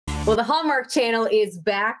Well, the Hallmark Channel is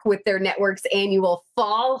back with their network's annual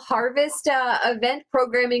Fall Harvest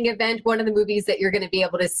programming event. One of the movies that you're going to be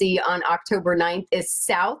able to see on October 9th is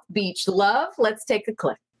South Beach Love. Let's take a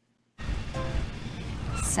clip.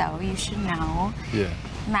 So you should know. Yeah.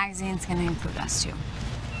 The magazine's going to include us too.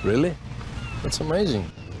 Really? That's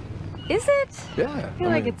amazing. Is it? Yeah. I feel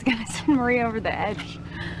like it's going to send Maria over the edge.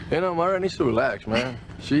 You know, Maria needs to relax, man.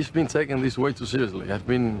 She's been taking this way too seriously. I've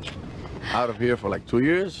been out of here for like 2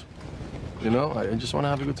 years. You know, I just want to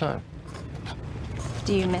have a good time.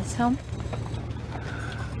 Do you miss home?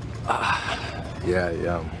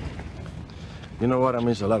 Yeah. You know what? I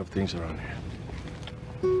miss a lot of things around here.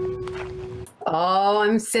 Oh,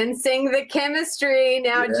 I'm sensing the chemistry.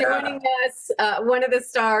 Now joining us, one of the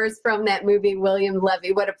stars from that movie, William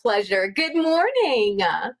Levy. What a pleasure. Good morning.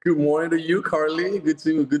 Good morning to you, Carly. Good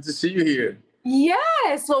to see you here.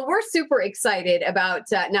 Yes. Well, we're super excited about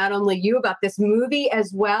not only you, about this movie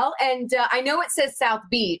as well. And I know it says South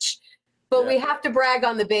Beach, but we have to brag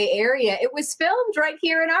on the Bay Area. It was filmed right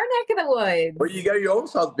here in our neck of the woods. Well, you got your own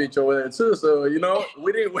South Beach over there too. So, you know,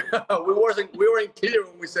 we weren't clear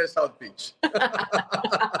when we said South Beach. We'll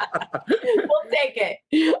take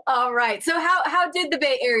it. All right. So how did the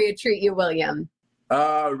Bay Area treat you, William?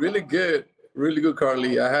 Really good. Really good,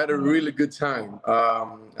 Carly. I had a really good time.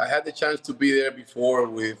 I had the chance to be there before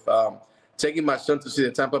with taking my son to see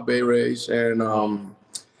the Tampa Bay Rays, and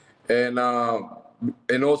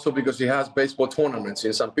also because he has baseball tournaments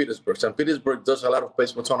in St. Petersburg. St. Petersburg does a lot of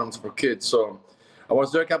baseball tournaments for kids. So I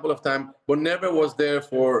was there a couple of times, but never was there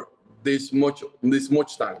for this much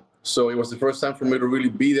time. So it was the first time for me to really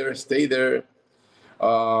be there, stay there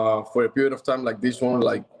for a period of time like this one,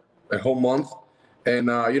 like a whole month. And,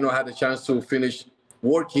 you know, I had the chance to finish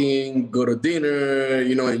working, go to dinner,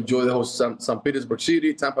 you know, enjoy the whole St. Petersburg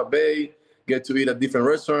City, Tampa Bay, get to eat at different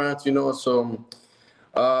restaurants, you know. So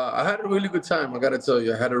I had a really good time. I got to tell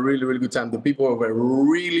you, I had a really, really good time. The people were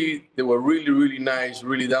really, really nice,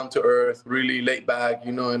 really down to earth, really laid back,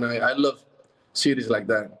 you know, and I love cities like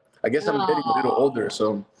that. I guess I'm getting a little older,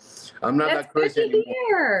 so I'm not that crazy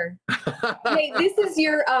anymore. Hey, this is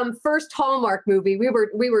your first Hallmark movie. We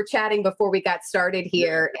were chatting before we got started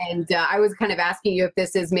here, and I was kind of asking you if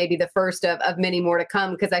this is maybe the first of many more to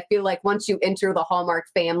come, because I feel like once you enter the Hallmark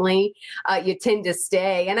family, you tend to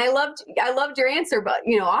stay. And I loved your answer, but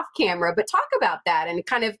you know, off camera. But talk about that and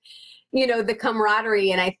kind of, you know, the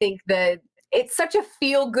camaraderie. And I think it's such a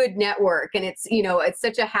feel-good network, and it's, you know, it's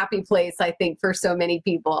such a happy place, I think, for so many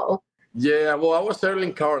people. Yeah, well, I was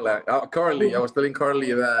telling Carly, I was telling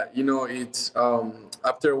Carly that, you know, it's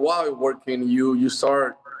after a while working, you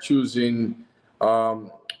start choosing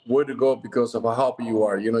where to go because of how happy you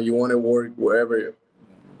are. You know, you want to work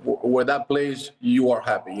where that place you are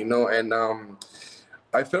happy, you know. And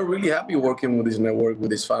I felt really happy working with this network, with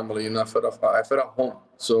this family. You know, I felt at home.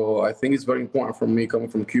 So I think it's very important for me coming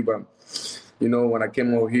from Cuba. You know, when I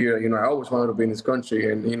came over here, you know, I always wanted to be in this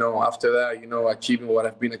country. And, you know, after that, you know, achieving what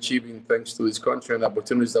I've been achieving thanks to this country and the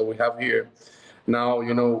opportunities that we have here. Now,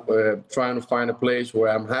 you know, trying to find a place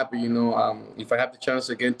where I'm happy, you know, if I have the chance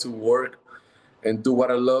again to work and do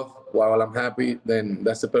what I love while I'm happy, then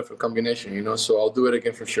that's the perfect combination, you know, so I'll do it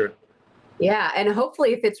again for sure. Yeah, and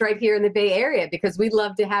hopefully if it's right here in the Bay Area, because we'd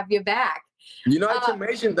love to have you back. You know, it's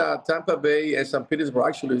amazing that Tampa Bay and St. Petersburg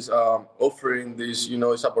actually is offering this, you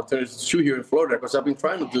know, this opportunity to shoot here in Florida, because I've been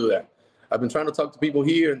trying to do that. I've been trying to talk to people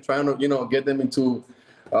here and trying to, you know, get them into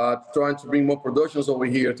trying to bring more productions over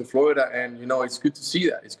here to Florida. And, you know, it's good to see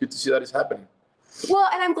that. It's good to see that it's happening. Well,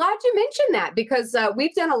 and I'm glad you mentioned that, because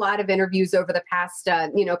we've done a lot of interviews over the past,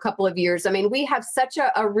 you know, couple of years. I mean, we have such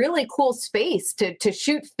a really cool space to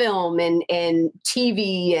shoot film and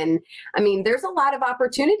TV. And I mean, there's a lot of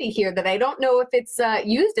opportunity here that I don't know if it's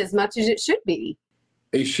used as much as it should be.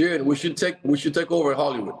 It should. We should take over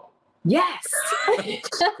Hollywood. Yes.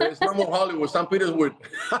 There's no more Hollywood. St. Petersburg.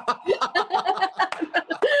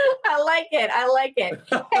 I like it. I like it.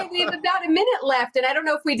 Hey, we have about a minute left, and I don't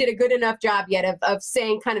know if we did a good enough job yet of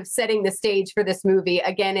saying, kind of setting the stage for this movie.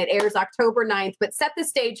 Again, it airs October 9th, but set the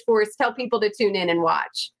stage for us. Tell people to tune in and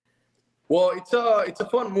watch. Well, it's a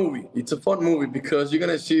fun movie. It's a fun movie because you're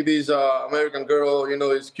gonna see this American girl, you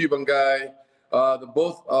know, this Cuban guy. They're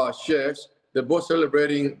both chefs. They're both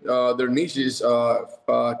celebrating their niece's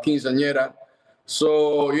quinceañera.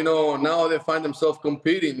 So, you know, now they find themselves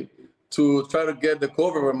competing to try to get the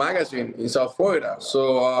cover of a magazine in South Florida.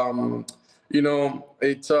 So, you know,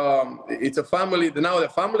 it's a family. Now the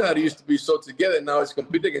family that used to be so together now is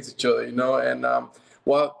competing against each other, you know. And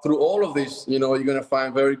well, through all of this, you know, you're gonna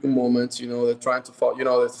find very good moments. You know, they're trying to fall, you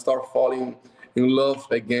know, they start falling in love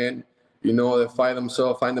again. you know, they find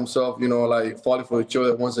themselves, you know, like falling for each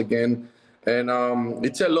other once again. And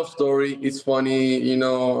it's a love story. It's funny, you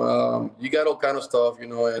know, you got all kind of stuff, you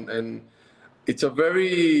know, and it's a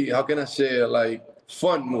very, how can I say it, like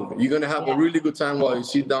fun movie. You're going to have a really good time while you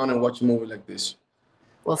sit down and watch a movie like this.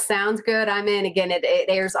 Well, sounds good. I'm in. Again, it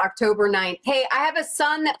airs October 9th. Hey, I have a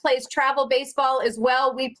son that plays travel baseball as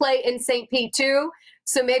well. We play in St. Pete too.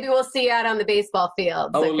 So maybe we'll see you out on the baseball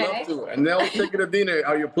fields. I would love to. And then we'll take you to dinner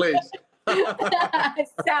at your place.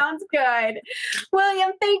 Sounds good.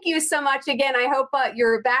 William, thank you so much again. I hope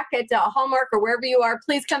you're back at Hallmark or wherever you are.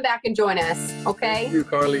 Please come back and join us. Okay. Thank you,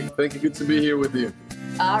 Carly. Thank you. Good to be here with you.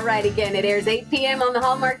 All right. Again, it airs 8 p.m. on the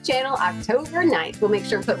Hallmark Channel, October 9th. We'll make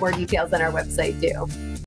sure to put more details on our website too.